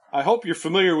I hope you're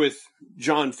familiar with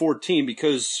John 14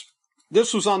 because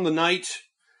this was on the night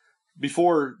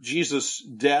before Jesus'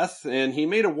 death, and he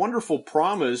made a wonderful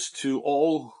promise to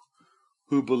all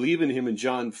who believe in him in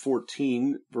John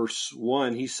 14, verse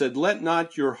 1. He said, "Let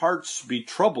not your hearts be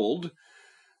troubled.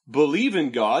 Believe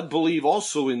in God, believe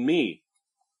also in me.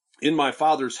 In my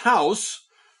Father's house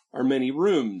are many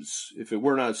rooms. If it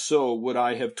were not so, would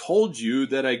I have told you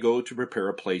that I go to prepare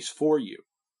a place for you?"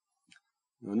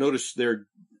 Now, notice there,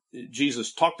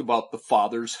 Jesus talked about the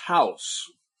Father's house.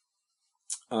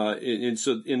 And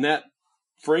so in that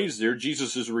phrase there,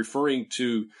 Jesus is referring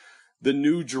to the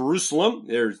New Jerusalem.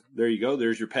 There you go.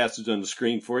 There's your passage on the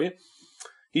screen for you.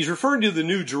 He's referring to the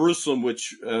New Jerusalem,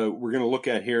 which we're going to look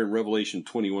at here in Revelation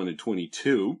 21 and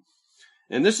 22.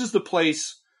 And this is the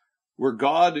place where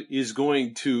God is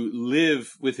going to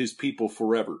live with his people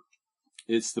forever.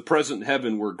 It's the present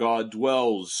heaven where God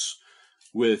dwells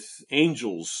with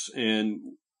angels.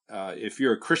 And if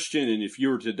you're a Christian and if you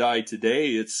were to die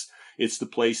today, it's the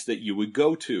place that you would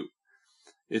go to.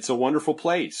 It's a wonderful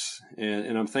place,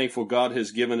 and I'm thankful God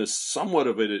has given us somewhat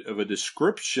of a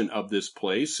description of this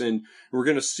place, and we're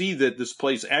going to see that this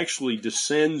place actually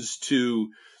descends to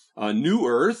new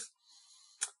earth,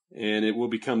 and it will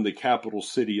become the capital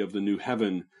city of the new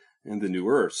heaven and the new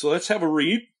earth. So let's have a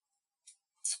read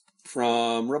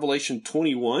from Revelation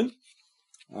 21.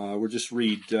 We'll just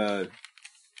read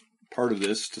part of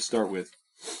this to start with.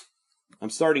 I'm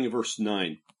starting at verse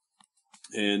 9,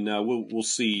 and we'll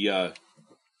see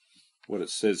what it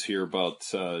says here about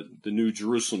the New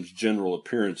Jerusalem's general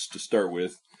appearance to start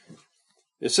with.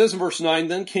 It says in verse 9,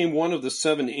 "Then came one of the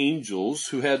seven angels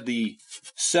who had the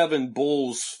seven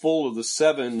bowls full of the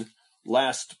seven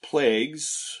last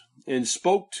plagues, and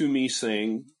spoke to me,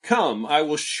 saying, 'Come, I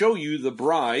will show you the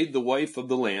bride, the wife of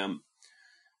the Lamb.'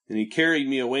 And he carried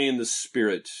me away in the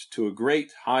Spirit to a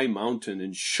great high mountain,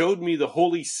 and showed me the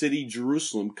holy city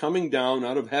Jerusalem coming down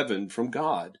out of heaven from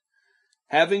God,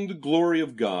 having the glory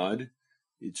of God,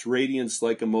 its radiance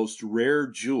like a most rare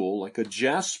jewel, like a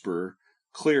jasper,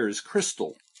 clear as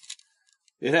crystal.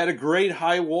 It had a great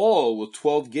high wall with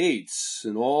 12 gates,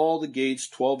 and all the gates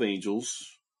 12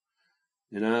 angels,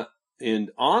 and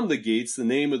on the gates the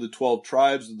name of the 12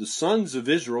 tribes of the sons of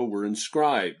Israel were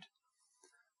inscribed.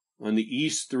 On the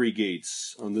east 3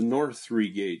 gates, on the north 3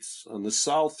 gates, on the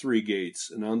south 3 gates,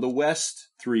 and on the west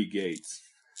 3 gates.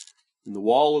 And the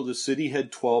wall of the city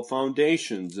had 12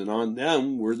 foundations, and on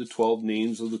them were the 12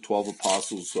 names of the 12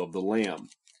 apostles of the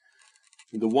Lamb.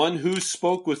 And the one who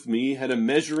spoke with me had a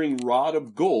measuring rod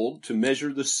of gold to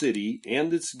measure the city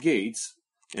and its gates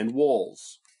and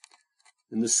walls.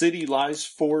 And the city lies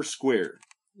 4 square,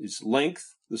 its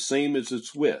length the same as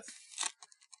its width.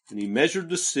 And he measured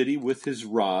the city with his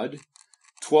rod,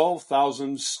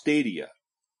 12,000 stadia."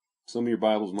 Some of your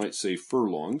Bibles might say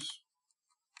furlongs.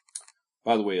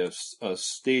 By the way, a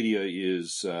stadia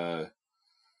is,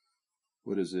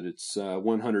 what is it? It's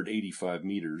 185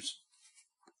 meters.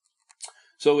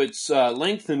 So its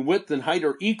length and width and height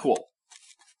are equal.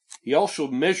 He also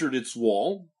measured its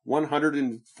wall,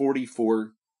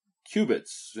 144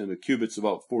 cubits, and a cubit's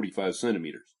about 45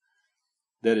 centimeters.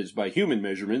 That is by human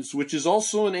measurements, which is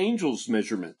also an angel's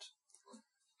measurement.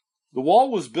 The wall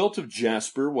was built of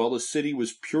jasper, while the city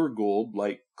was pure gold,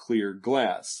 like clear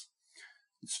glass.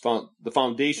 The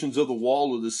foundations of the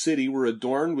wall of the city were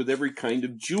adorned with every kind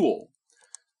of jewel.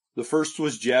 The first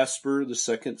was jasper, the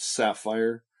second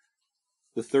sapphire,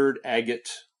 the third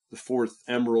agate, the fourth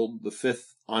emerald, the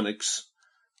fifth onyx,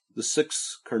 the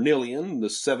sixth carnelian, the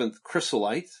seventh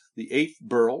chrysolite, the eighth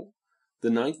beryl,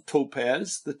 the ninth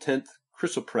topaz, the 10th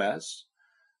chrysoprase,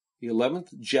 the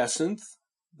 11th jacinth,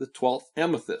 the 12th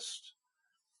amethyst.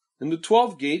 And the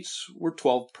 12 gates were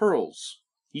 12 pearls,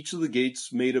 each of the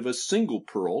gates made of a single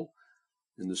pearl,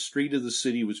 and the street of the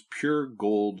city was pure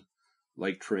gold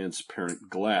like transparent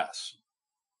glass.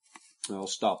 I'll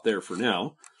stop there for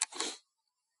now.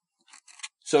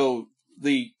 So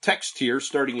the text here,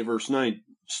 starting at verse 9,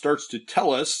 starts to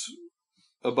tell us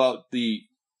about the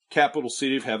capital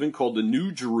city of heaven called the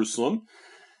New Jerusalem,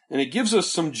 and it gives us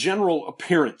some general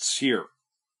appearance here.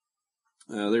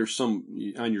 There's some,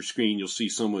 on your screen, you'll see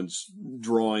someone's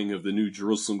drawing of the New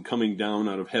Jerusalem coming down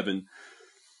out of heaven.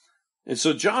 And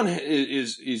so John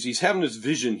he's having this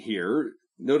vision here.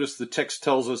 Notice the text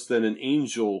tells us that an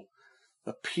angel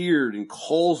appeared and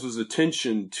calls his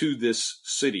attention to this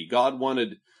city. God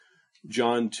wanted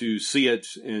John to see it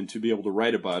and to be able to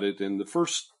write about it. And the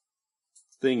first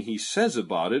thing he says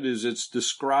about it is it's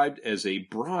described as a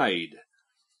bride.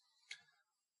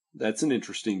 That's an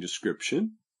interesting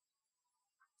description.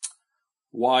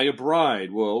 Why a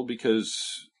bride? Well,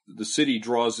 because the city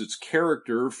draws its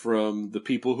character from the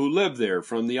people who live there,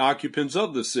 from the occupants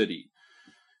of the city.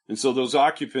 And so those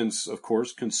occupants, of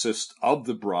course, consist of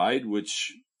the bride,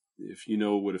 which, if you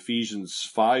know what Ephesians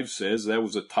 5 says, that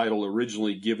was a title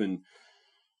originally given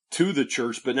to the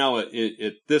church, but now at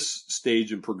this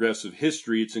stage in progressive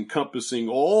history, it's encompassing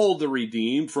all the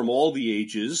redeemed from all the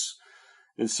ages.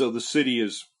 And so the city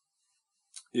is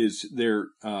there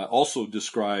also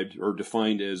described or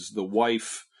defined as the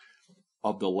wife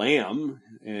of the Lamb.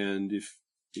 And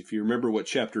if you remember what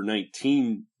chapter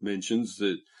 19 mentions,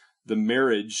 that the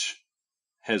marriage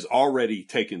has already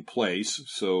taken place,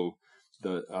 so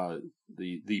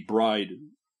the bride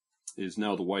is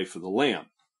now the wife of the Lamb.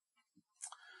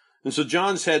 And so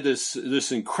John's had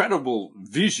this incredible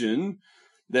vision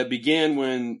that began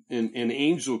when an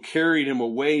angel carried him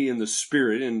away in the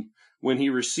spirit. And when he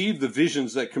received the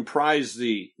visions that comprise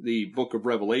the book of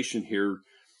Revelation here,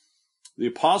 the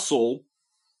apostle,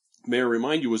 may I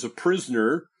remind you, was a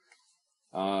prisoner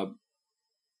of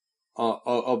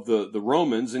the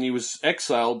Romans, and he was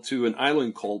exiled to an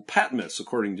island called Patmos,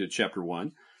 according to chapter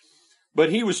 1.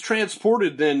 But he was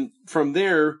transported then from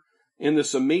there in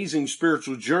this amazing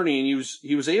spiritual journey, and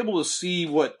he was able to see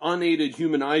what unaided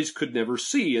human eyes could never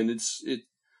see. And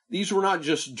these were not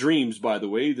just dreams, by the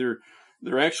way; they're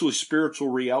actually spiritual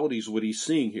realities. What he's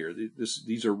seeing here,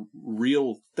 these are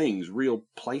real things, real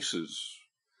places.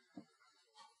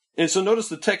 And so notice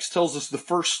the text tells us the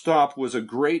first stop was a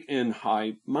great and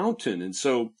high mountain, and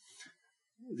so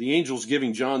the angel's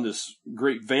giving John this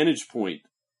great vantage point,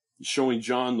 showing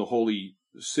John the holy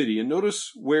city. And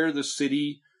notice where the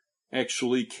city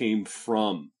actually came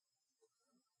from.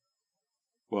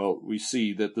 Well, we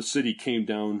see that the city came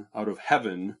down out of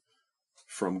heaven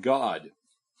from God.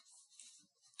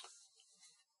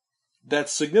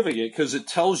 That's significant because it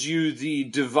tells you the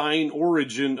divine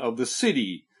origin of the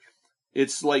city.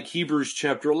 It's like Hebrews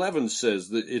chapter 11 says,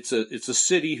 that it's a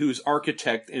city whose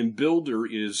architect and builder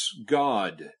is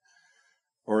God.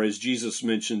 Or as Jesus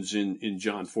mentions in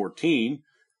John 14,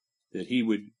 that he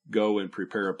would go and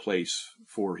prepare a place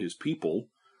for his people.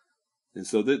 And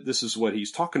so this is what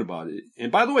he's talking about.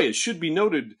 And by the way, it should be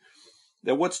noted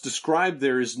that what's described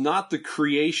there is not the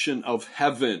creation of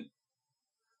heaven.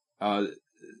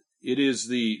 It is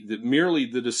merely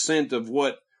the descent of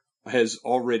what has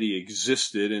already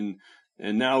existed and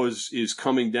now is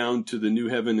coming down to the new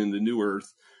heaven and the new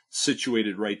earth,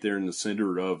 situated right there in the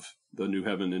center of the new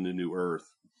heaven and the new earth.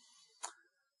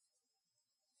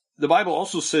 The Bible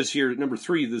also says here, number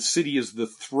 3, the city is the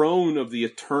throne of the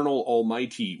eternal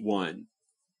Almighty One.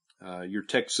 Your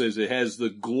text says it has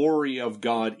the glory of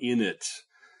God in it.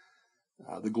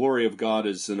 The glory of God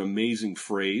is an amazing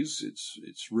phrase.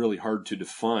 It's really hard to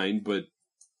define, but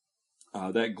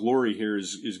that glory here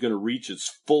is going to reach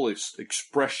its fullest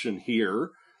expression here.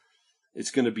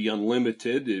 It's going to be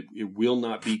unlimited. It will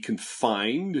not be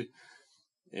confined.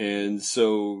 And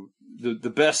so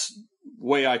the best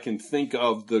way I can think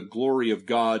of the glory of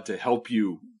God to help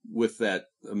you with that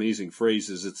amazing phrase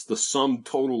is it's the sum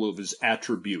total of his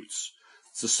attributes.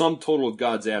 It's the sum total of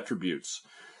God's attributes.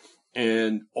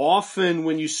 And often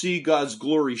when you see God's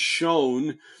glory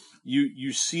shown,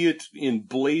 you see it in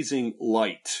blazing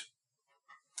light.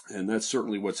 And that's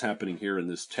certainly what's happening here in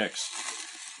this text.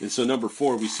 And so number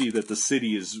 4, we see that the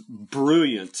city is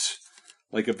brilliant,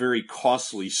 like a very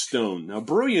costly stone. Now,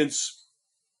 brilliance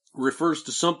refers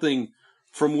to something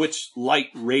from which light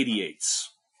radiates.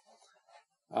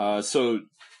 So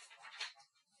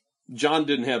John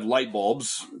didn't have light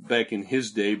bulbs back in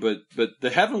his day, but the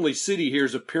heavenly city here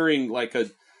is appearing like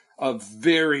a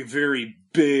very, very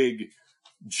big,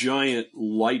 giant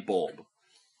light bulb.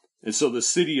 And so the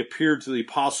city appeared to the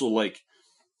apostle like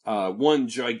one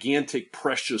gigantic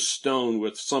precious stone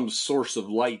with some source of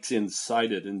light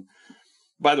inside it. And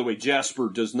by the way, jasper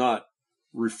does not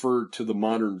refer to the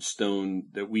modern stone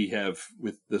that we have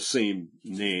with the same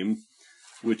name,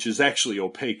 which is actually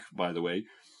opaque, by the way.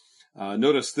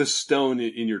 Notice this stone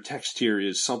in your text here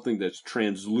is something that's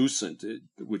translucent,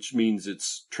 which means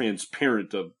it's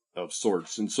transparent of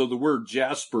sorts. And so the word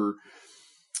jasper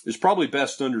is probably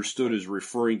best understood as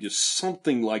referring to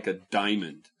something like a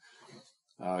diamond,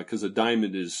 because a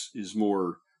diamond is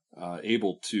more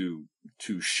able to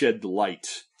shed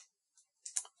light.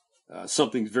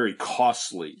 Something very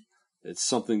costly. It's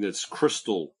something that's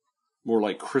crystal, more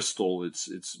like crystal.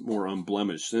 It's more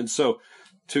unblemished. And so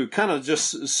to kind of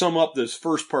just sum up this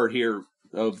first part here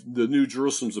of the New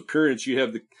Jerusalem's appearance, you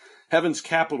have the heaven's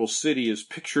capital city is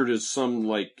pictured as some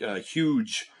like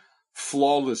huge,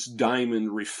 flawless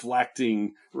diamond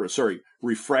refracting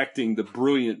the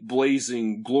brilliant,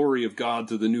 blazing glory of God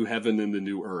to the new heaven and the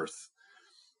new earth.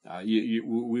 We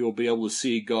will be able to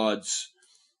see God's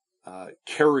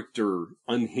character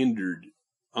unhindered,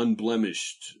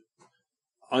 unblemished,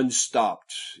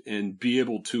 unstopped, and be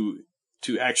able to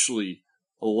actually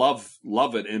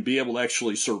love it and be able to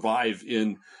actually survive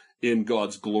in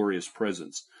God's glorious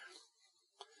presence.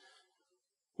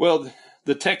 Well,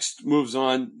 the text moves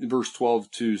on in verse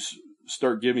 12 to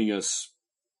start giving us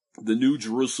the New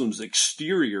Jerusalem's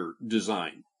exterior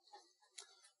design.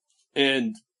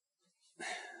 And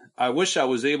I wish I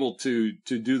was able to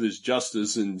do this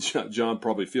justice, and John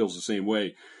probably feels the same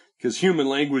way, because human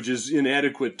language is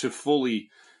inadequate to fully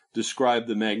describe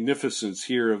the magnificence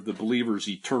here of the believer's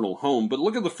eternal home. But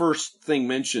look at the first thing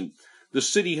mentioned. The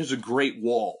city has a great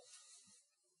wall.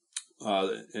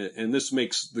 And this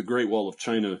makes the Great Wall of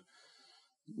China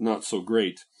not so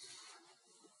great.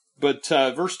 But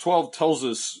verse 12 tells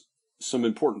us some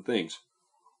important things.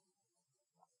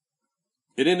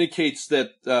 It indicates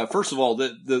that, first of all,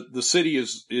 that the city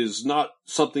is not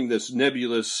something that's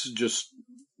nebulous, just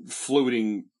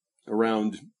floating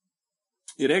around.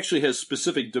 It actually has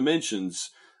specific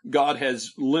dimensions. God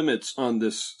has limits on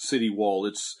this city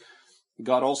wall.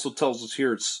 God also tells us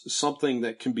here it's something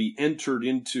that can be entered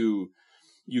into.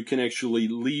 You can actually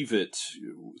leave it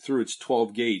through its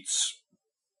 12 gates.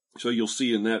 So you'll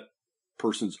see in that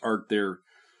person's art there,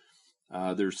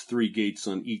 there's 3 gates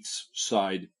on each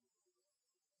side.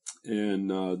 And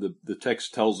the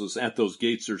text tells us at those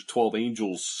gates there's 12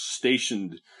 angels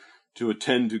stationed to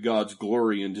attend to God's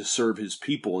glory and to serve his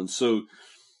people. And so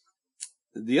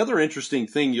the other interesting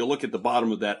thing, you'll look at the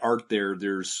bottom of that art there,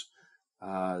 there's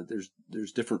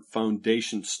different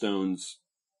foundation stones.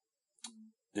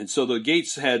 And so the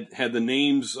gates had the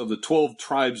names of the 12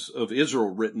 tribes of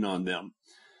Israel written on them.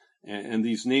 And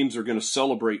these names are going to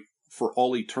celebrate for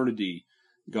all eternity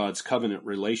God's covenant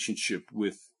relationship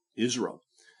with Israel.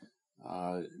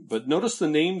 But notice the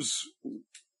names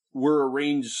were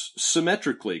arranged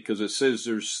symmetrically, because it says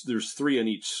there's 3 on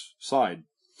each side,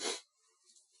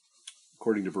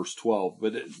 according to verse 12.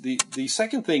 But the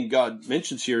second thing God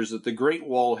mentions here is that the Great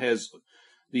Wall has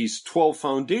these 12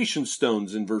 foundation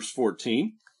stones in verse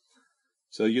 14.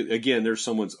 So again, there's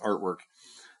someone's artwork.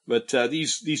 But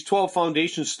these 12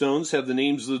 foundation stones have the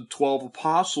names of the 12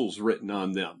 apostles written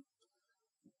on them.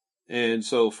 And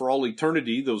so for all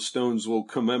eternity, those stones will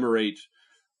commemorate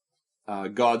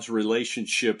God's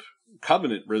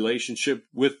covenant relationship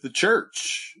with the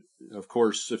church. Of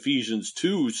course, Ephesians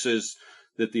 2 says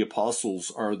that the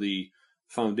apostles are the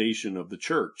foundation of the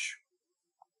church.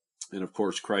 And of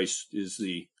course, Christ is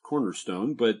the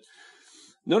cornerstone. But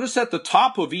notice at the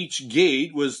top of each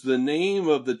gate was the name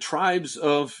of the tribes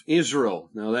of Israel.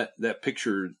 Now that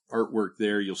picture artwork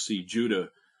there, you'll see Judah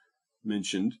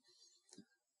mentioned.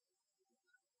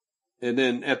 And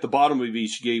then at the bottom of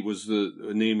each gate was the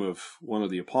name of one of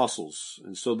the apostles.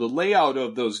 And so the layout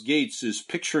of those gates is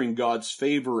picturing God's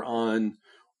favor on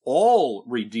all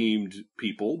redeemed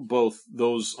people, both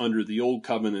those under the old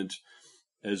covenant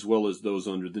as well as those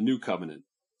under the new covenant.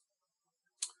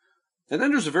 And then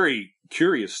there's a very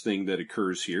curious thing that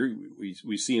occurs here.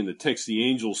 We see in the text the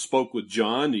angel spoke with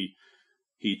John.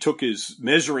 He took his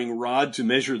measuring rod to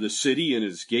measure the city and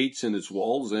its gates and its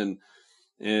walls, and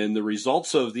the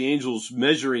results of the angel's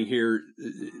measuring here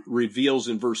reveals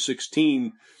in verse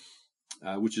 16,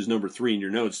 which is number 3 in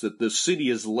your notes, that the city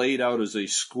is laid out as a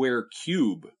square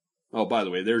cube. Oh, by the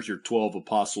way, there's your 12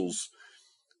 apostles,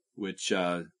 which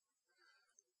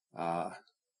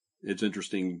it's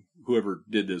interesting. Whoever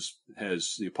did this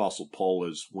has the apostle Paul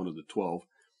as one of the 12,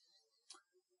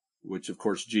 which of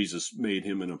course Jesus made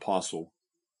him an apostle.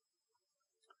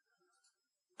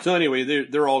 So anyway,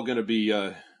 they're all going to be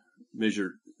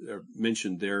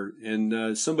mentioned there,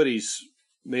 and somebody's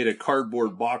made a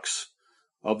cardboard box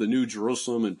of the New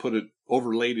Jerusalem and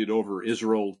overlaid it over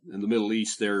Israel and the Middle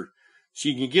East there, so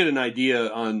you can get an idea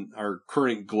on our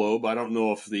current globe. I don't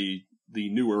know if the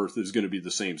new earth is going to be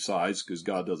the same size, because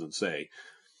God doesn't say.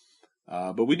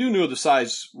 But we do know the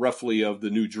size roughly of the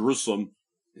New Jerusalem,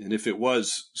 and if it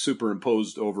was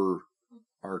superimposed over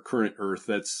our current earth,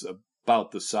 that's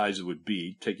about the size it would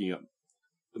be, taking up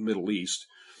the Middle East.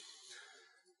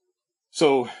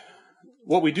 So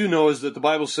what we do know is that the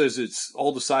Bible says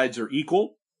all the sides are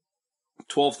equal.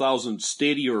 12,000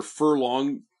 stadia or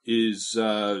furlong is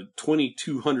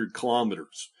 2,200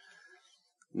 kilometers.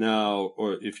 Now,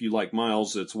 or if you like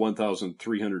miles, it's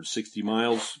 1,360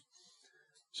 miles.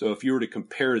 So if you were to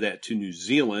compare that to New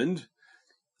Zealand,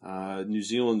 New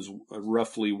Zealand's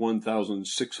roughly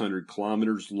 1,600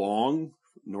 kilometers long,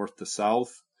 north to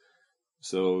south.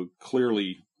 So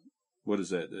clearly, what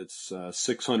is that? It's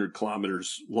 600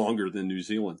 kilometers longer than New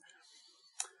Zealand.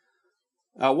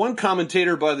 One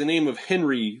commentator by the name of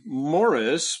Henry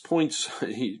Morris points,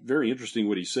 very interesting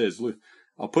what he says. Look,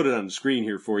 I'll put it on the screen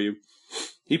here for you.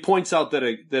 He points out that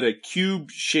a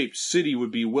cube-shaped city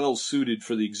would be well suited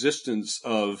for the existence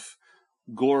of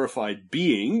glorified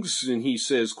beings. And he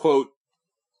says, quote,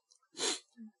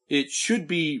 "It should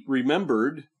be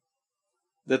remembered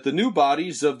that the new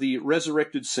bodies of the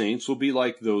resurrected saints will be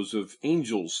like those of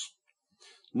angels,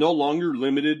 no longer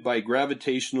limited by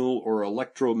gravitational or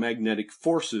electromagnetic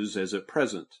forces as at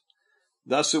present.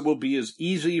 Thus it will be as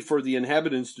easy for the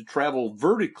inhabitants to travel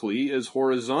vertically as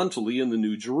horizontally in the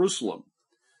New Jerusalem.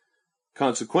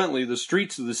 Consequently, the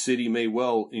streets of the city may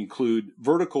well include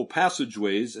vertical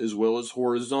passageways as well as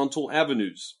horizontal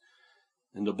avenues,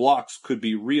 and the blocks could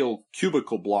be real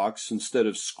cubical blocks instead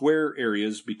of square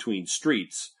areas between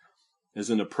streets, as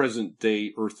in a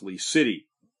present-day earthly city."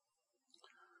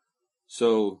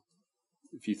 So,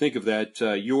 if you think of that,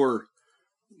 your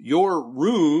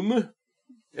room,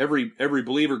 every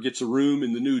believer gets a room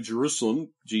in the New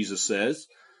Jerusalem, Jesus says.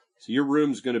 So your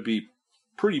room's going to be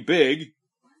pretty big.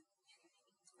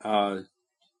 Now,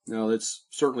 that's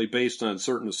certainly based on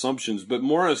certain assumptions, but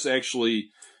Morris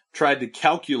actually tried to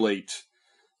calculate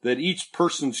that each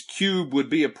person's cube would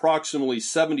be approximately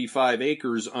 75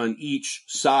 acres on each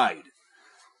side.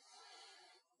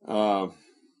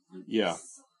 Yeah.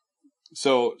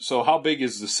 So how big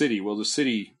is the city? Well, the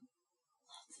city,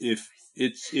 if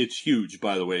it's huge,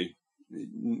 by the way,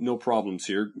 no problems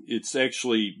here. It's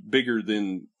actually bigger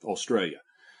than Australia.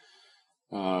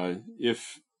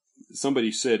 If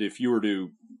somebody said if you were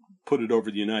to put it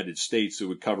over the United States, it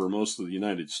would cover most of the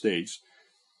United States.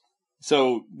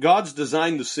 So God's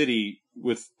designed the city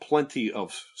with plenty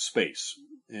of space,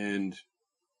 and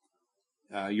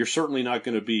you're certainly not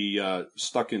going to be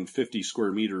stuck in 50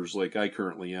 square meters like I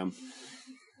currently am.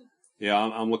 Yeah,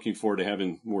 I'm looking forward to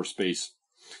having more space.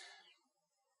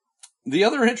 The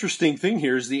other interesting thing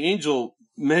here is the angel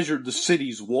measured the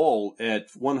city's wall at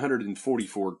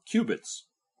 144 cubits.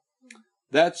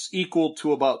 That's equal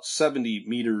to about 70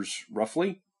 meters,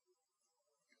 roughly.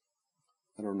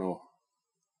 I don't know.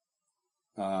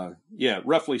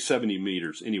 Roughly 70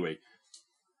 meters. Anyway,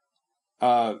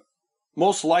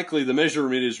 most likely the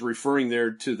measurement is referring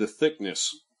there to the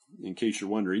thickness, in case you're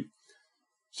wondering.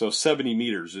 So 70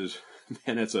 meters is,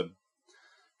 man, that's a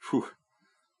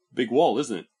big wall,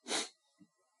 isn't it?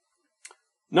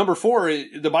 Number 4,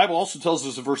 the Bible also tells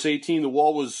us in verse 18, the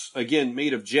wall was, again,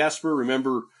 made of jasper.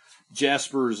 Remember,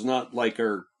 jasper is not like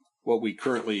what we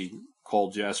currently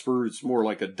call jasper. It's more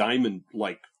like a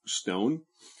diamond-like stone.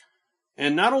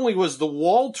 And not only was the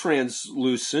wall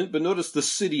translucent, but notice the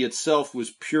city itself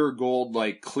was pure gold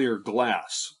like clear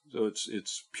glass. So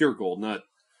it's pure gold,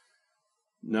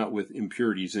 not with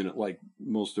impurities in it like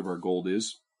most of our gold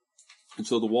is. And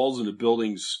so the walls and the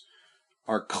buildings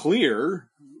are clear,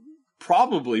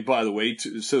 probably, by the way,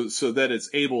 so that it's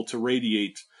able to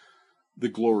radiate the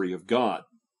glory of God.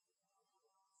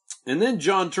 And then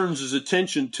John turns his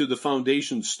attention to the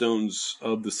foundation stones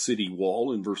of the city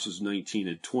wall in verses 19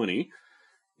 and 20.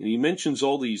 And he mentions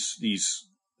all these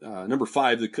number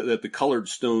 5, that the colored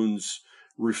stones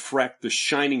reflect the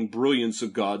shining brilliance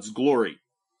of God's glory.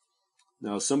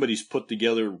 Now, somebody's put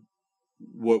together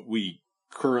what we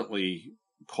currently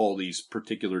call these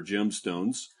particular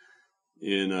gemstones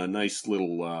in a nice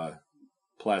little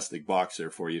plastic box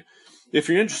there for you, if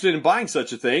you're interested in buying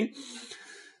such a thing.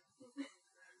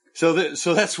 So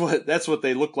that's what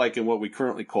they look like and what we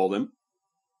currently call them.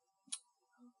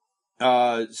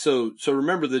 So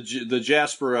remember the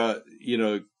jasper,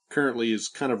 currently is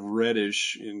kind of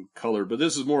reddish in color, but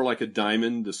this is more like a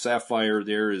diamond. The sapphire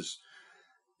there is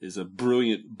a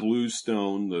brilliant blue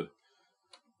stone.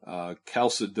 The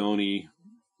chalcedony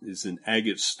is an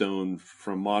agate stone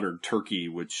from modern Turkey,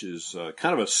 which is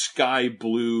kind of a sky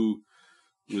blue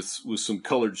with some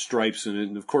colored stripes in it.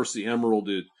 And of course, the emerald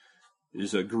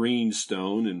is a green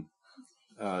stone,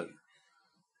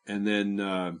 and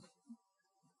then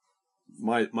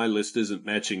my list isn't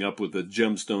matching up with the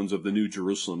gemstones of the New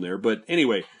Jerusalem there. But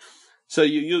anyway, so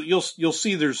you'll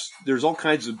see there's all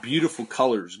kinds of beautiful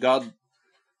colors. God,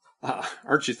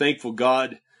 aren't you thankful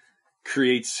God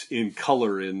creates in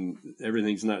color and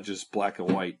everything's not just black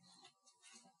and white?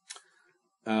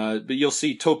 But you'll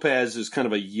see topaz is kind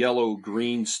of a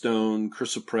yellow-green stone,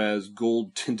 chrysoprase,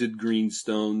 gold-tinted green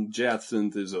stone,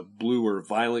 jacinth is a blue or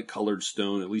violet-colored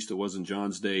stone, at least it was in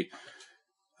John's day.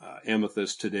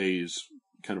 Amethyst today is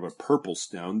kind of a purple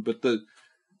stone. But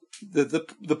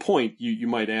the point you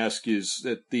might ask is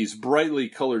that these brightly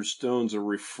colored stones are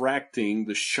refracting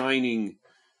the shining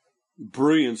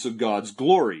brilliance of God's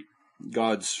glory.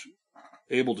 God's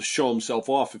able to show himself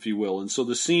off, if you will. And so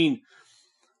the scene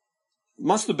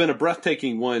Must have been a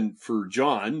breathtaking one for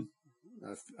John.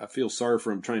 I feel sorry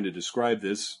for him trying to describe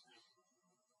this,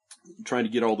 trying to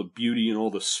get all the beauty and all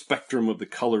the spectrum of the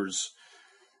colors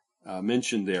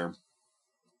mentioned there.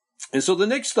 And so the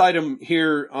next item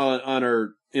here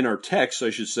in our text, I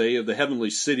should say, of the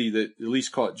heavenly city that at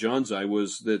least caught John's eye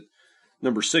was that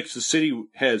number 6, the city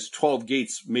has 12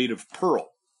 gates made of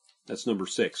pearl. That's number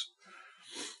 6.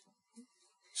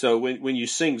 So when you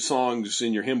sing songs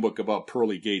in your hymn book about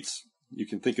pearly gates, you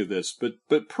can think of this.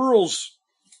 But pearls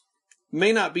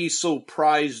may not be so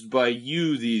prized by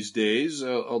you these days,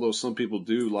 although some people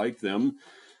do like them.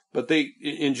 But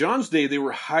in John's day, they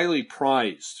were highly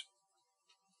prized.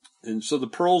 And so the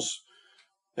pearls,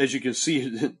 as you can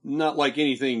see, not like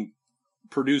anything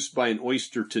produced by an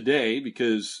oyster today,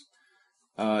 because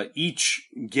each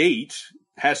gate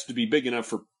has to be big enough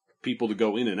for people to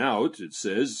go in and out, it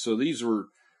says. So these were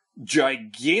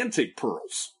gigantic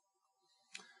pearls.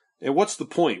 And what's the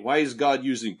point? Why is God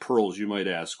using pearls, you might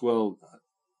ask? Well,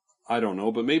 I don't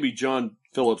know, but maybe John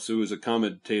Phillips, who is a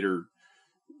commentator,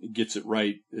 gets it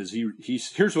right. As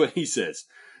here's what he says.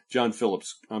 John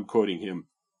Phillips, I'm quoting him.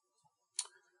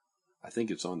 I think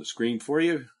it's on the screen for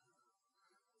you.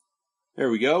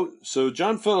 There we go. So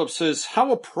John Phillips says,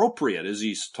 how appropriate, as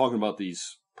he's talking about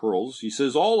these pearls. He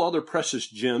says, all other precious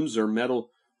gems are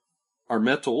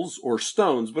metals or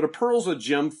stones, but a pearl's a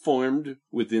gem formed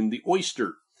within the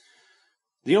oyster,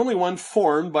 the only one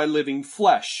formed by living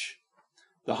flesh.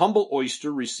 The humble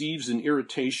oyster receives an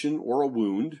irritation or a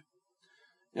wound,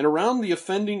 and around the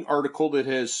offending article that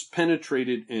has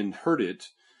penetrated and hurt it,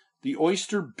 the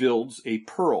oyster builds a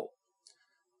pearl.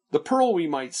 The pearl, we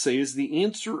might say, is the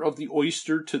answer of the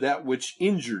oyster to that which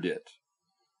injured it.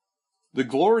 The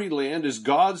glory land is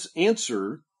God's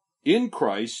answer in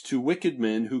Christ to wicked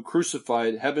men who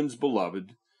crucified heaven's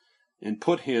beloved and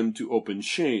put him to open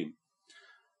shame.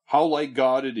 How like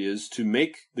God it is to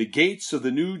make the gates of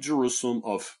the New Jerusalem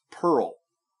of pearl.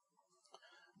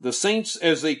 The saints,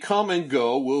 as they come and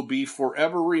go, will be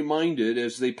forever reminded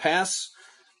as they pass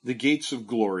the gates of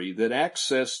glory that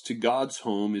access to God's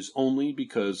home is only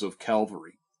because of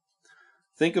Calvary.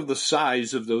 Think of the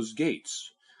size of those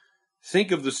gates.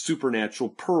 Think of the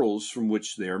supernatural pearls from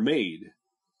which they are made.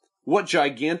 What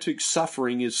gigantic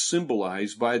suffering is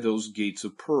symbolized by those gates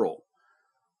of pearl?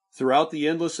 Throughout the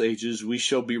endless ages, we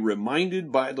shall be reminded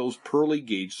by those pearly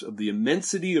gates of the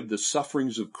immensity of the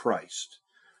sufferings of Christ.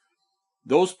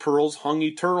 Those pearls hung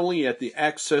eternally at the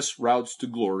access routes to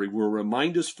glory will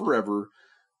remind us forever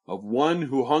of one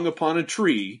who hung upon a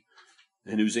tree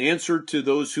and whose answer to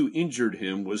those who injured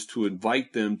him was to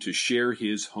invite them to share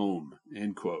his home.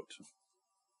 End quote.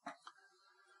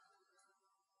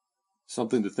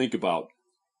 Something to think about.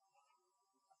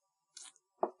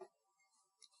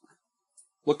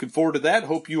 Looking forward to that.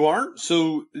 Hope you are.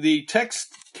 So the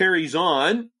text carries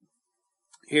on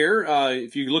here.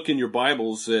 If you look in your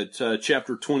Bibles at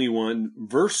chapter 21,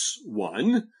 verse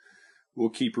 1, we'll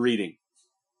keep reading.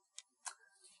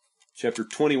 Chapter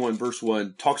 21, verse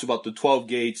 1, talks about the 12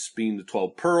 gates being the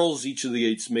 12 pearls, each of the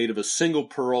gates made of a single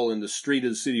pearl, and the street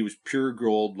of the city was pure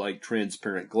gold like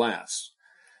transparent glass.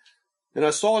 And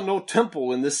I saw no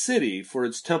temple in the city, for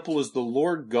its temple is the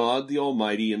Lord God, the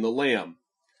Almighty, and the Lamb.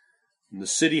 And the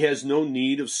city has no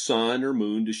need of sun or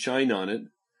moon to shine on it,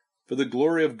 for the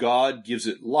glory of God gives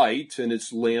it light, and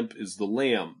its lamp is the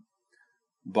Lamb.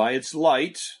 By its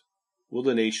light will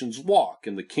the nations walk,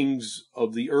 and the kings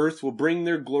of the earth will bring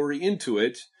their glory into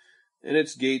it, and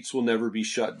its gates will never be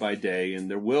shut by day,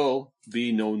 and there will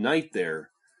be no night there.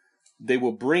 They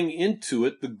will bring into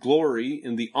it the glory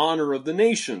and the honor of the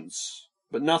nations,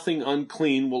 but nothing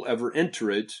unclean will ever enter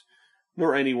it,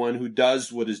 nor anyone who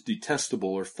does what is detestable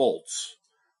or false,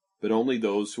 but only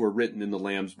those who are written in the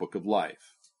Lamb's book of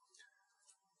life.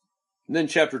 And then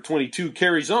chapter 22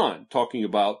 carries on, talking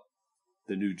about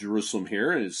the New Jerusalem here,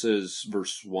 and it says,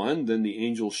 verse 1, then the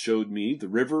angel showed me the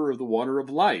river of the water of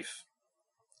life,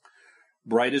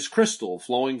 bright as crystal,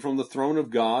 flowing from the throne of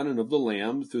God and of the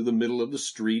Lamb through the middle of the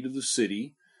street of the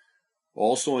city.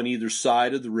 Also on either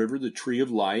side of the river the tree of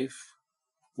life,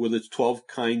 with its 12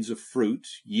 kinds of fruit,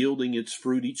 yielding its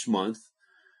fruit each month.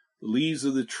 The leaves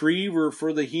of the tree were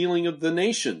for the healing of the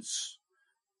nations.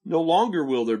 No longer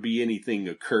will there be anything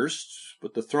accursed,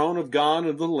 but the throne of God and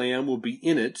of the Lamb will be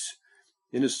in it,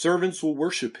 and his servants will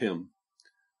worship him.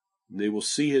 They will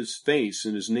see his face,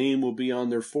 and his name will be on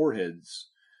their foreheads,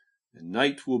 and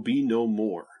night will be no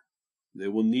more. They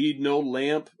will need no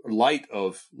light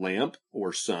of lamp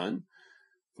or sun,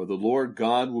 for the Lord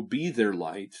God will be their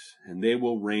light, and they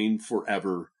will reign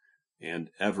forever and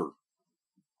ever.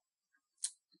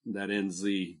 That ends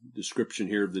the description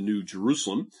here of the New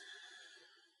Jerusalem.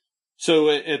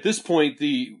 So at this point,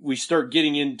 we start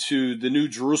getting into the New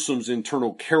Jerusalem's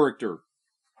internal character.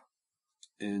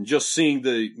 And just seeing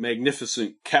the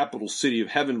magnificent capital city of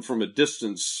heaven from a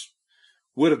distance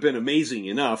would have been amazing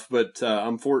enough, but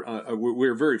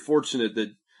we're very fortunate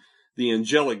that the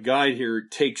angelic guide here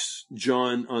takes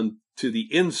John on to the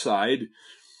inside.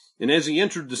 And as he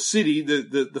entered the city,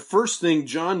 the first thing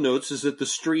John notes is that the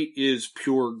street is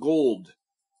pure gold.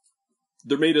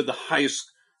 They're made of the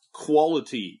highest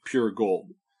quality pure gold.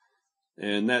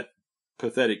 And that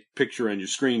pathetic picture on your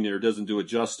screen there doesn't do it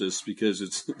justice,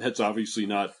 because that's obviously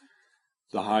not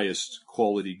the highest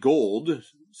quality gold,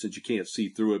 since you can't see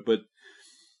through it. But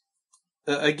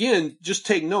again, just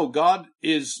take note, God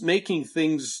is making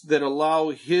things that allow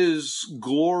his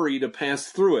glory to pass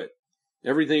through it.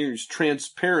 Everything is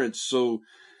transparent, so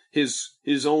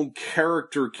his own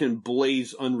character can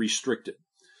blaze unrestricted,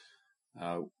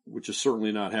 which is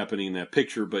certainly not happening in that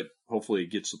picture, but hopefully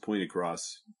it gets the point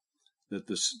across that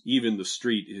even the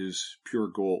street is pure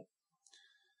gold.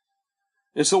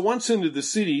 And so once into the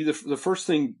city, the first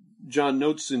thing John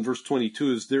notes in verse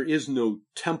 22 is there is no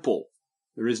temple.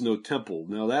 There is no temple.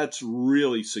 Now that's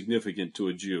really significant to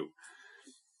a Jew.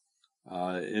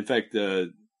 In fact,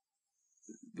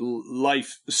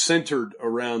 life centered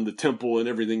around the temple and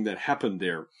everything that happened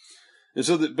there. And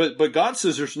so, but God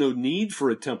says there's no need for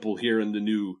a temple here in the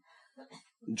New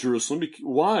Jerusalem.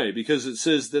 Why? Because it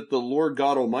says that the Lord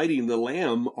God Almighty and the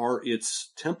Lamb are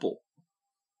its temple.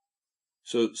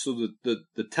 So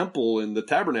the temple and the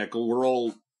tabernacle were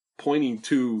all pointing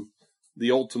to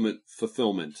the ultimate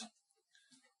fulfillment.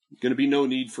 Going to be no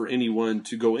need for anyone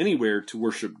to go anywhere to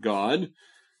worship God.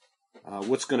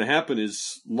 What's going to happen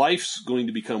is life's going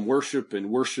to become worship,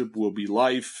 and worship will be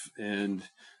life, and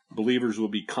believers will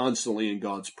be constantly in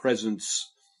God's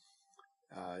presence.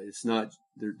 It's not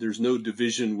there's no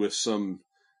division with some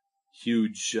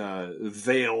huge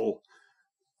veil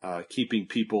keeping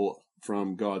people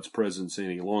from God's presence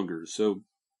any longer. So,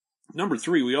 number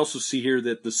 3, we also see here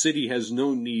that the city has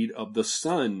no need of the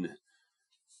sun.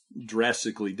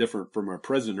 Drastically different from our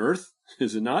present earth,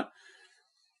 is it not?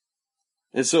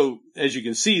 And so, as you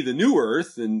can see, the new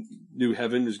earth and new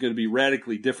heaven is going to be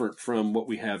radically different from what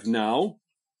we have now,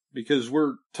 because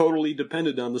we're totally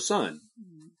dependent on the sun.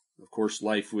 Of course,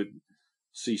 life would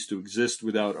cease to exist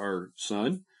without our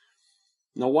sun.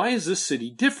 Now, why is this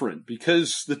city different?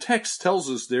 Because the text tells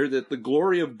us there that the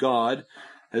glory of God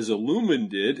has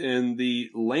illumined it, and the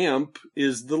lamp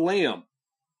is the Lamb.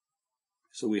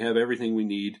 So we have everything we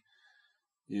need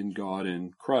in God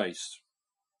and Christ.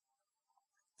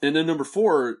 And then number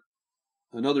 4,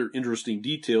 another interesting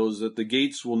detail is that the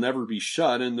gates will never be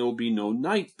shut and there'll be no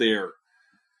night there.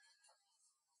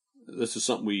 This is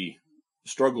something we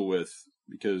struggle with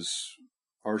because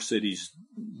our cities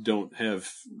don't have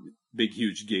big,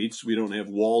 huge gates. We don't have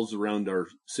walls around our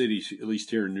cities, at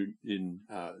least here in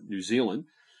New Zealand.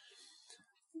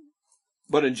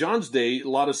 But in John's day, a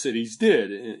lot of cities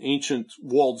did. In ancient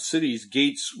walled cities,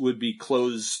 gates would be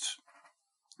closed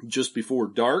just before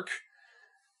dark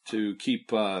to keep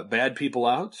bad people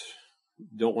out.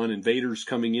 Don't want invaders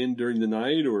coming in during the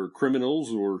night, or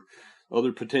criminals or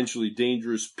other potentially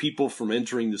dangerous people from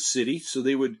entering the city. So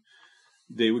they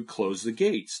would close the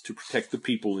gates to protect the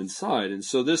people inside. And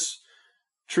so this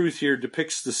truth here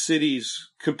depicts the city's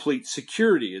complete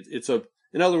security.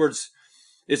 In other words,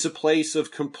 it's a place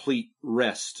of complete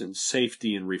rest and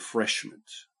safety and refreshment.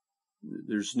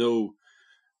 There's no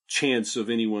chance of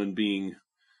anyone being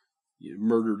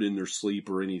murdered in their sleep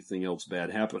or anything else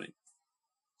bad happening.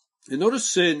 And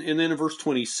notice and then in verse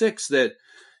 26 that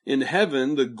in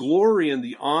heaven, the glory and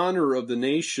the honor of the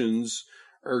nations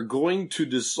are going to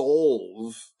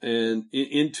dissolve and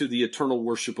into the eternal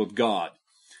worship of God.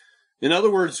 In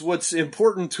other words, what's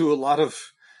important to a lot of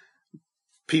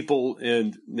people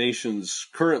and nations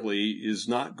currently is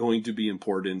not going to be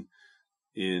important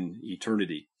in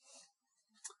eternity.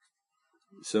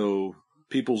 So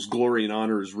people's glory and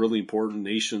honor is really important.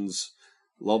 Nations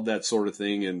love that sort of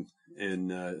thing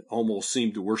and almost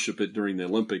seem to worship it during the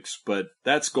Olympics, but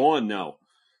that's gone now.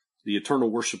 The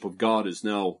eternal worship of God is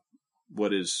now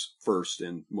what is first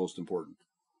and most important.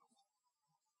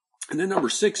 And then number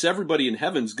 6, everybody in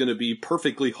heaven is going to be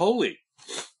perfectly holy.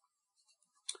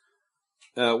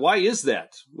 Why is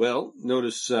that? Well,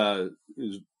 notice verse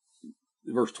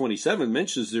 27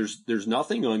 mentions there's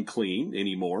nothing unclean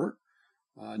anymore.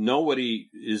 Nobody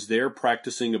is there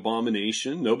practicing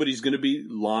abomination. Nobody's going to be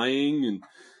lying, and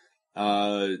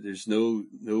there's no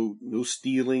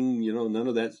stealing. None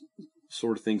of that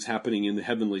sort of things happening in the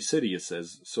heavenly city. It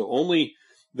says so. Only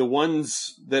the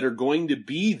ones that are going to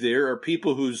be there are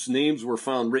people whose names were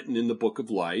found written in the book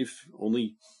of life.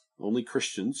 Only Only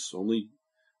Christians, only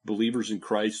believers in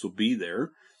Christ will be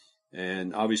there.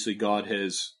 And obviously God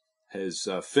has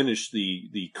finished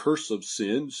the curse of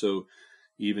sin, so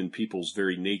even people's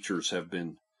very natures have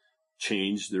been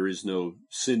changed. There is no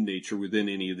sin nature within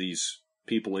any of these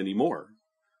people anymore.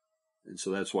 And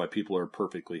so that's why people are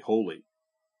perfectly holy.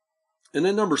 And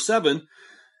then number 7,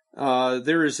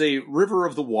 there is a river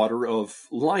of the water of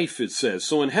life, it says.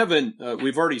 So in heaven,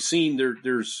 we've already seen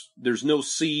there's no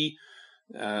sea.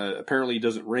 Apparently it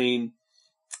doesn't rain.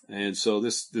 And so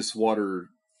this water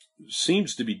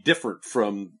seems to be different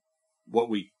from what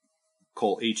we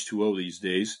call H2O these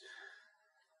days.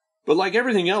 But like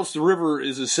everything else, the river,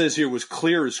 as it says here, was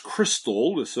clear as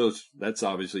crystal. So that's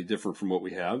obviously different from what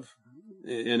we have.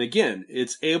 And again,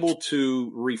 it's able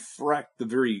to reflect the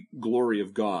very glory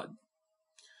of God.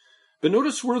 But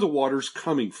notice where the water's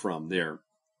coming from there.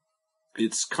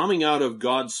 It's coming out of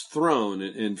God's throne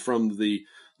and from the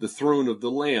throne of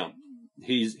the Lamb.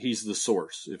 He's the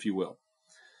source, if you will.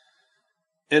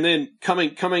 And then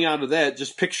coming out of that,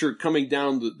 just picture coming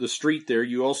down the street there,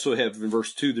 you also have in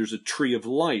verse 2, there's a tree of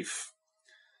life.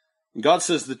 And God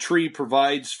says the tree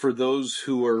provides for those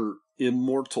who are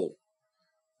immortal.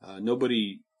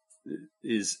 Nobody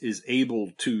is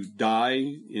able to die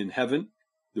in heaven.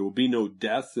 There will be no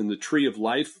death. And the tree of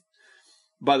life,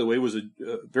 by the way, was a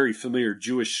very familiar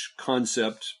Jewish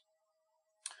concept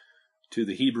to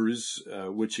the Hebrews,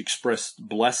 which expressed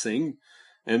blessing.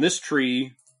 And this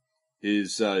tree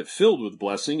is filled with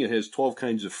blessing. It has 12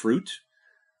 kinds of fruit,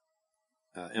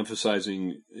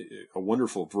 emphasizing a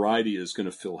wonderful variety is going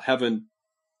to fill heaven.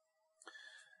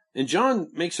 And John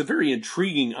makes a very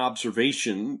intriguing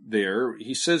observation there.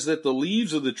 He says that the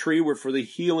leaves of the tree were for the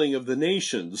healing of the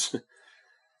nations.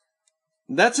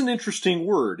 That's an interesting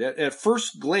word. At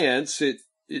first glance, it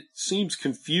seems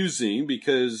confusing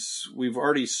because we've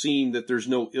already seen that there's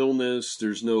no illness,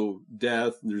 there's no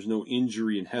death, there's no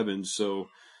injury in heaven. So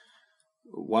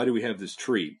why do we have this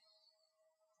tree?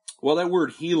 Well, that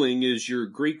word healing is your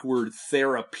Greek word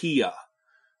therapia.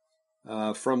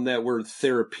 From that word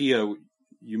therapia,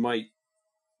 you might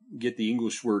get the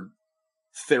English word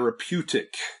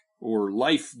therapeutic or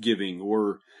life-giving,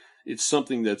 or it's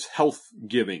something that's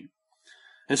health-giving.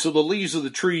 And so the leaves of the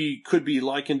tree could be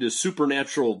likened to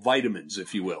supernatural vitamins,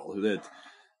 if you will, that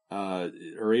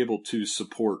are able to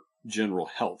support general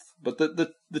health. But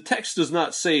the text does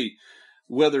not say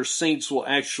whether saints will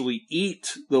actually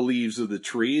eat the leaves of the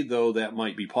tree, though that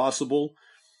might be possible.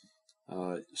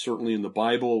 Certainly in the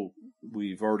Bible,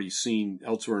 we've already seen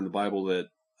elsewhere in the Bible that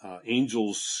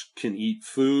angels can eat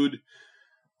food.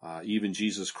 Even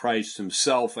Jesus Christ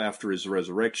himself, after his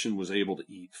resurrection, was able to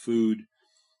eat food.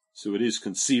 So it is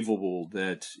conceivable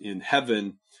that in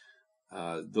heaven,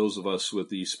 those of us with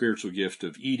the spiritual gift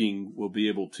of eating will be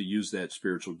able to use that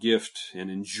spiritual gift and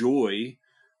enjoy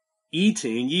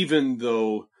eating, even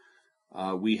though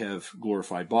we have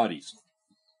glorified bodies.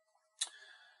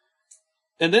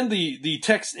 And then the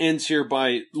text ends here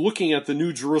by looking at the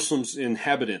New Jerusalem's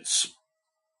inhabitants.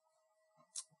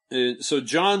 So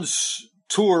John's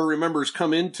tour, remember, has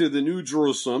come into the New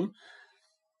Jerusalem,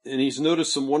 and he's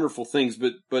noticed some wonderful things.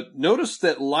 But notice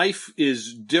that life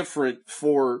is different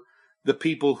for the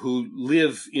people who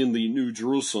live in the New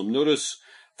Jerusalem. Notice,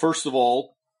 first of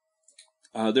all,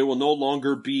 there will no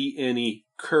longer be any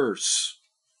curse.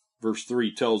 Verse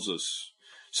 3 tells us.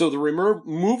 So the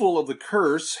removal of the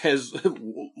curse has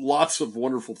lots of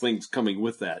wonderful things coming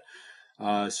with that.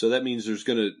 So that means there's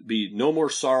going to be no more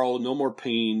sorrow, no more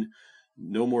pain,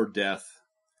 no more death,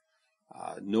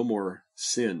 no more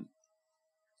sin.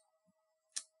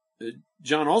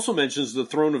 John also mentions the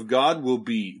throne of God will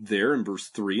be there in verse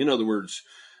 3. In other words,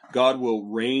 God will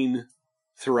reign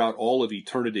throughout all of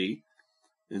eternity.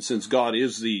 And since God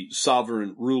is the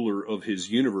sovereign ruler of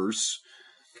his universe,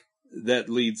 that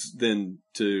leads then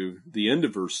to the end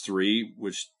of verse 3,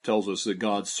 which tells us that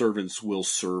God's servants will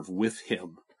serve with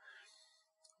him.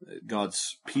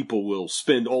 God's people will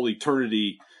spend all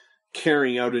eternity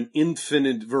carrying out an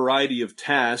infinite variety of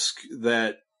tasks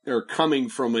that are coming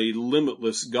from a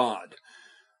limitless God.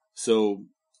 So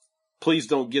please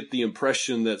don't get the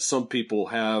impression that some people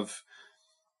have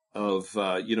of,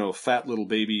 fat little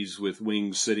babies with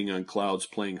wings sitting on clouds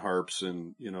playing harps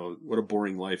and, what a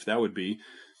boring life that would be.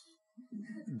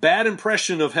 Bad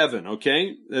impression of heaven,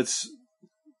 okay? That's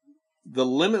the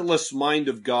limitless mind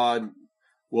of God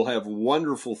will have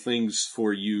wonderful things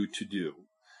for you to do.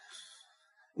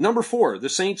 Number 4, the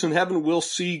saints in heaven will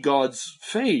see God's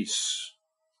face.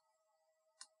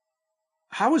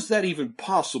 How is that even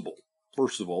possible?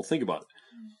 First of all, think about it.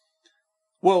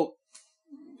 Well,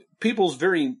 people's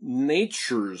very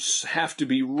natures have to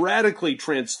be radically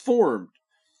transformed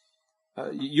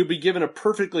You'll be given a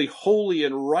perfectly holy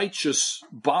and righteous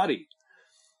body.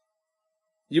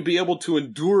 You'll be able to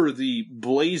endure the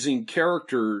blazing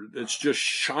character that's just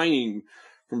shining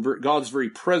from God's very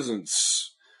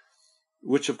presence,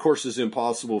 which of course is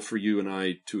impossible for you and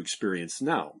I to experience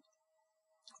now.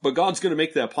 But God's going to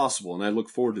make that possible, and I look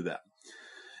forward to that.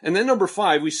 And then number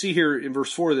 5, we see here in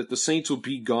verse 4 that the saints will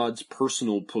be God's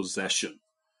personal possession.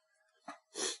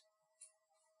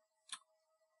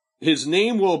 His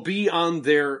name will be on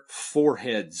their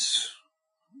foreheads.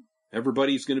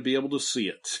 Everybody's going to be able to see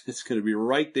it. It's going to be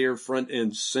right there, front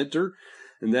and center,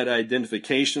 and that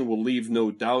identification will leave no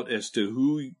doubt as to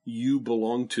who you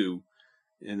belong to,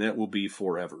 and that will be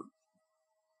forever.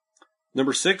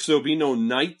 Number 6, there'll be no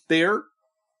night there.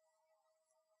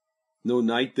 No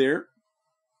night there.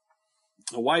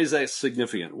 Why is that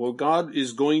significant? Well, God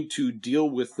is going to deal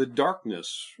with the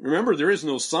darkness. Remember, there is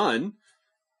no sun.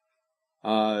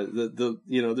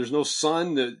 There's no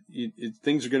sun.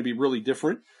 Things are going to be really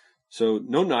different. So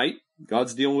no night.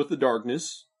 God's dealing with the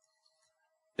darkness.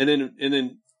 And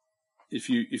then, if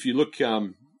you look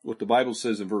what the Bible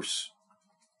says in verse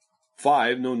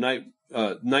 5, no night.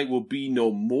 Night will be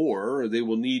no more. They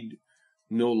will need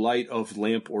no light of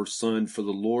lamp or sun, for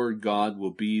the Lord God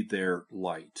will be their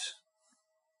light.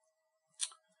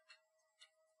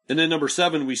 And then number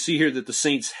 7, we see here that the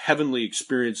saints' heavenly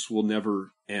experience will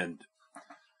never end.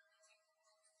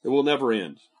 It will never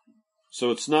end.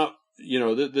 So it's not,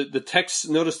 the text,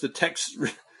 notice the text,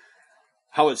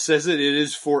 how it says it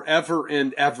is forever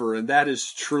and ever. And that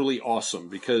is truly awesome,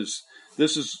 because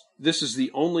this is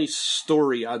the only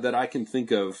story that I can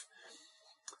think of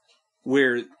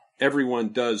where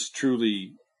everyone does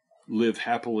truly live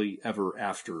happily ever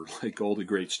after, like all the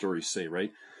great stories say,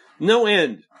 right? No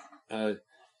end.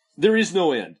 There is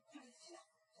no end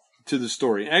to the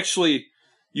story. Actually,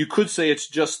 you could say it's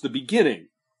just the beginning.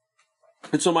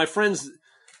 And so, my friends,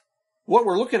 what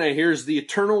we're looking at here is the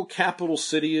eternal capital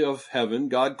city of heaven.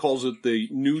 God calls it the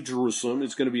New Jerusalem.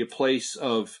 It's going to be a place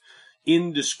of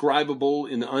indescribable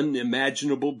and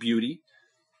unimaginable beauty.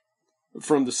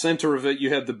 From the center of it,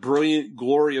 you have the brilliant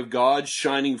glory of God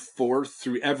shining forth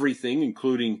through everything,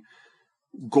 including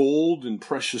gold and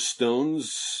precious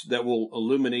stones that will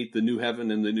illuminate the new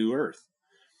heaven and the new earth.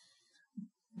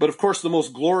 But of course, the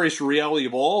most glorious reality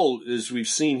of all, as we've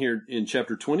seen here in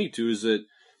chapter 22, is that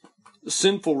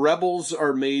sinful rebels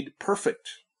are made perfect,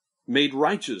 made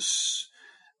righteous,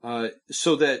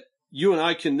 so that you and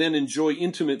I can then enjoy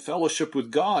intimate fellowship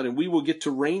with God, and we will get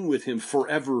to reign with Him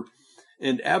forever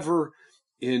and ever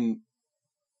in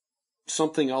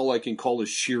something all I can call is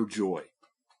sheer joy.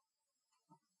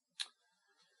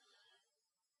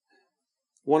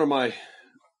 One of my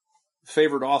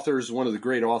favorite authors, one of the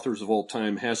great authors of all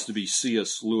time, has to be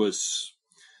C.S. Lewis.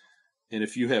 And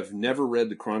if you have never read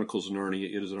the Chronicles of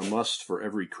Narnia, it is a must for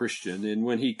every Christian. And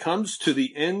when he comes to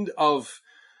the end of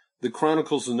the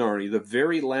Chronicles of Narnia, the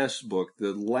very last book,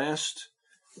 the last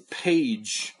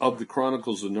page of the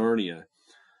Chronicles of Narnia,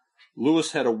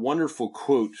 Lewis had a wonderful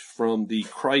quote from the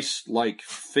Christ-like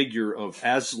figure of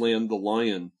Aslan the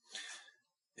lion.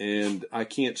 And I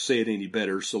can't say it any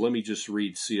better, so let me just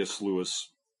read C.S. Lewis.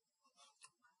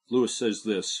 Lewis says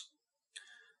this: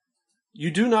 "You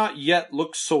do not yet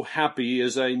look so happy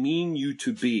as I mean you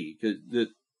to be."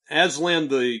 Aslan,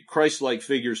 the Christ-like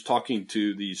figure, is talking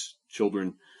to these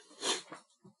children.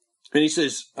 And he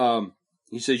says,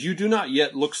 "You do not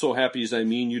yet look so happy as I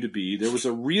mean you to be. There was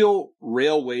a real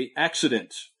railway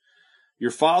accident.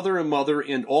 Your father and mother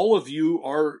and all of you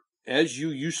are, as you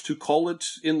used to call it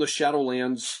in the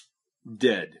Shadowlands,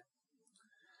 dead.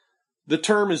 The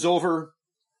term is over.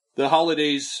 The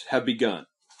holidays have begun.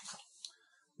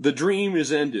 The dream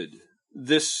is ended.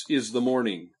 This is the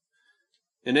morning."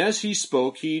 And as he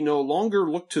spoke, he no longer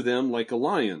looked to them like a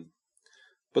lion.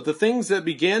 But the things that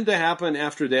began to happen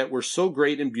after that were so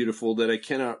great and beautiful that I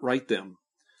cannot write them.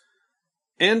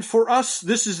 And for us,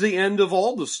 this is the end of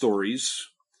all the stories,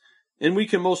 and we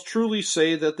can most truly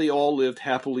say that they all lived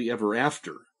happily ever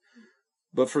after.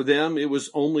 But for them, it was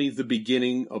only the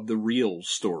beginning of the real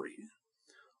story.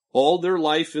 All their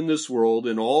life in this world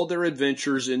and all their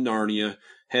adventures in Narnia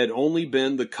had only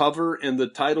been the cover and the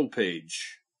title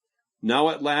page. Now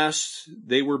at last,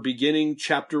 they were beginning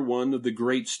chapter 1 of the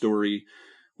great story,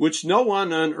 which no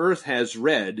one on earth has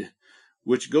read,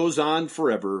 which goes on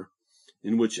forever,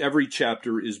 in which every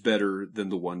chapter is better than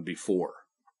the one before.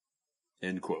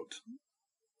 End quote.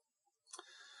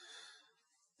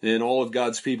 And all of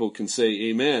God's people can say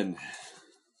amen.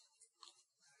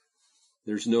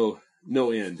 There's no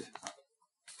end.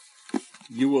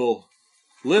 You will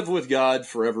live with God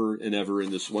forever and ever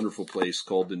in this wonderful place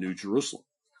called the New Jerusalem.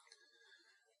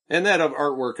 And that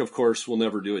artwork, of course, will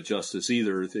never do it justice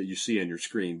either that you see on your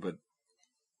screen, but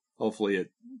hopefully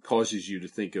it causes you to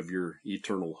think of your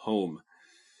eternal home.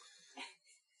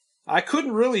 I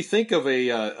couldn't really think of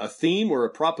a theme or a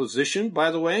proposition,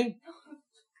 by the way.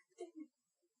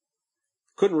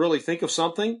 Couldn't really think of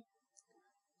something.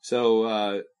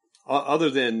 So, other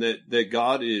than that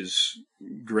God is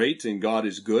great and God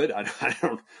is good, I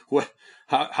don't,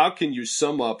 how can you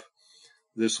sum up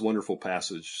this wonderful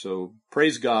passage? So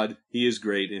praise God. He is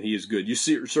great and he is good. You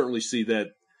certainly see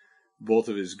that both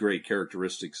of his great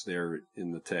characteristics there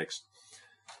in the text.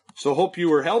 So hope you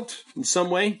were helped in some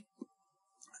way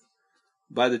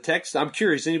by the text. I'm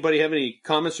curious, anybody have any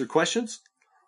comments or questions?